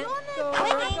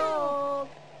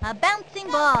 A bouncing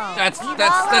ball. That's He's all good,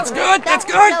 over. that's Dumps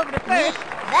good. it over to first.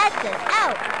 That's it.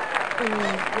 Out.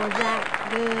 Was that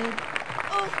good?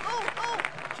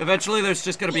 Eventually, there's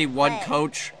just gonna be one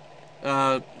coach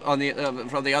on the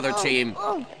from the other team,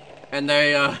 and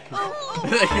they Judy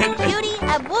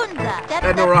Abunza steps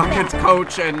and the up to Rockets bat.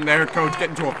 coach and their coach get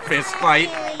into a fist fight.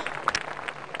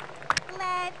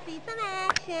 Let's see some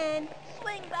action.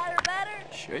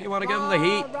 Sure, you want to give them the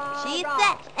heat? She's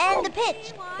set. And the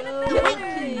pitch. The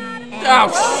wing. And Oh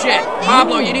shit,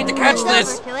 Pablo, you need to catch Goes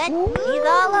this. over to it. He's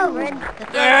all over it. The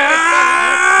throw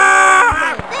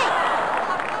Ah! is safe.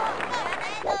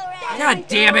 God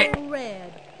damn it!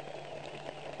 Red.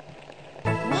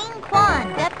 Wing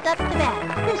Kwan steps up to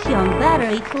bat. This young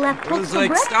batter eats left hooks It's for like,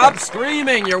 breakfast. stop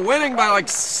screaming! You're winning by like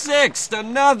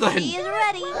 6-0. She is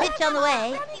ready. Pitch on the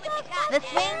way. The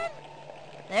swing.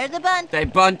 There's a bunt. They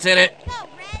bunted it.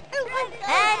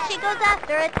 And she goes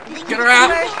after it. Get her out.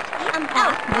 First. I'm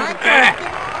out. Eh.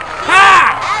 Ha!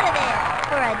 Out of there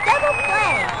for a double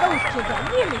play. Those kids are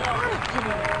really hot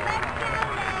today.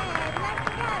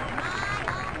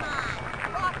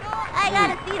 I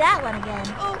gotta see that one again.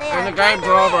 They And are the game's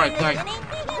turned away over, I this think. inning.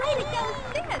 Way to go,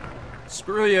 sis.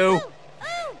 Screw you.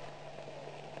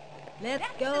 Let's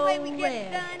That's go the way we get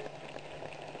it red. done.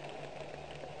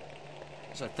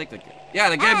 So I think the game's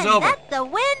And over. that's the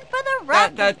win for the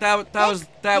Rockets. That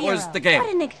was the game.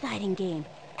 What an exciting game.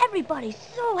 Everybody's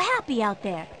so happy out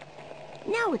there.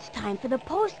 Now it's time for the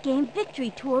post-game victory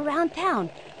tour around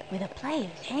town, where the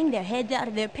players hang their heads out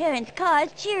of their parents' cars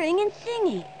cheering and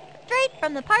singing. Straight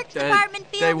from the Parks They- Department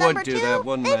they field would number do 2, that,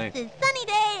 wouldn't this they? is Sunny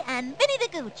Day and Vinny the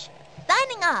Gooch,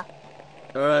 signing off.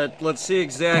 Alright, let's see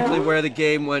exactly where the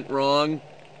game went wrong.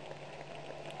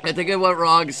 I think it went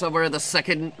wrong somewhere in the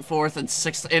 2nd, 4th, and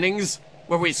 6th innings,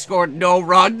 where we scored no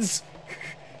runs.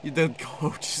 The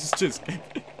coach is just giving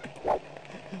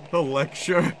a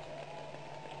lecture.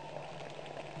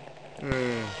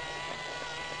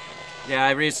 Yeah,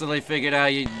 I recently figured out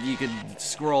you could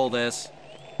scroll this.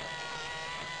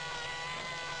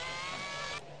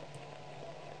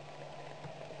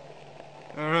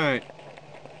 Alright.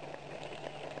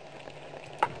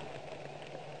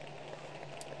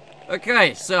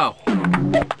 Okay, so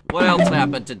what else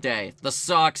happened today? The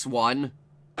Sox won.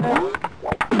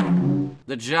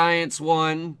 The Giants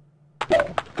won.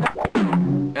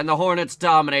 And the Hornets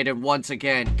dominated once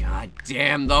again. God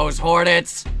damn those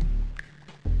Hornets!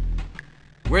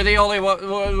 We're the only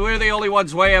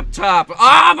ones way up top.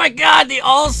 Oh my God, the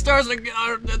All-Stars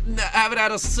haven't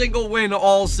had a single win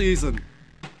all season.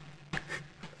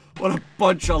 What a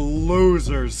bunch of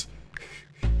losers.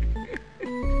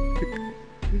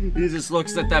 He just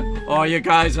looks at them. Oh, you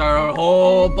guys are a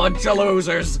whole bunch of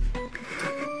losers.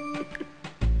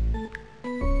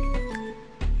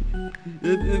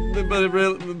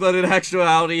 But in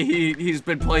actuality, he's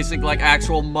been placing like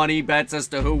actual money bets as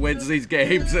to who wins these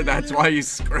games, and that's why he's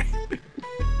screaming.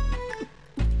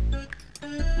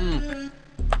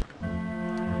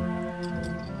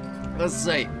 Let's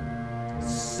see.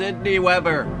 Sydney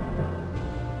Weber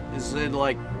is in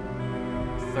like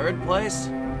 3rd place.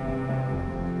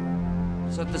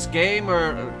 Is that this game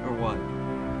or what?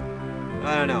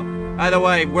 I don't know. Either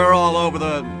way, we're all over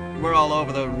the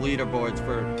leaderboards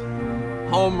for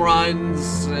home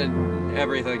runs and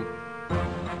everything.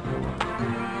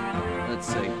 Let's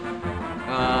see.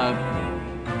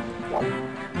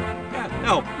 Yeah,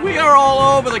 no, we are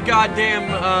all over the goddamn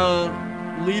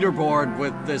leaderboard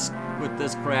with this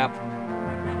crap.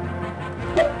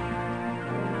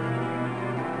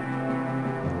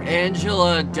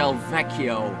 Angela Del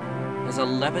Vecchio has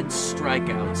 11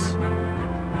 strikeouts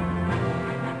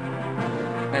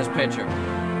as pitcher.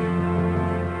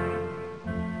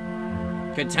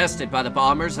 Contested by the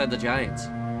Bombers and the Giants.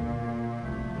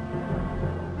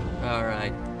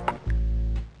 Alright.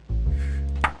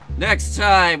 Next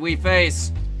time we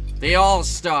face the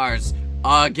All-Stars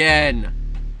again.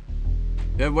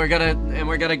 And we're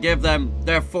gonna give them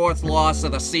their 4th loss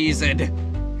of the season.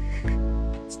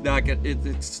 It's not good.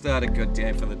 It's not a good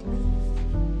day for the.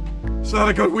 It's not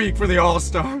a good week for the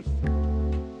All-Stars.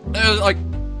 They're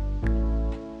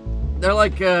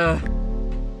like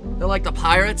the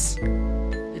Pirates.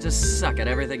 They just suck at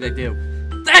everything they do.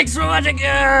 Thanks for watching,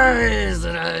 guys,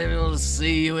 and I will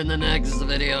see you in the next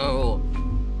video,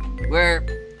 where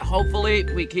hopefully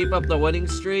we keep up the winning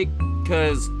streak.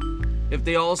 Because if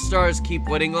the All-Stars keep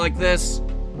winning like this,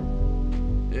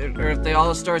 or if the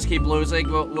All-Stars keep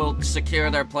losing, we'll secure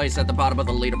their place at the bottom of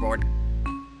the leaderboard.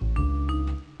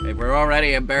 Hey, we're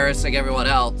already embarrassing everyone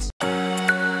else.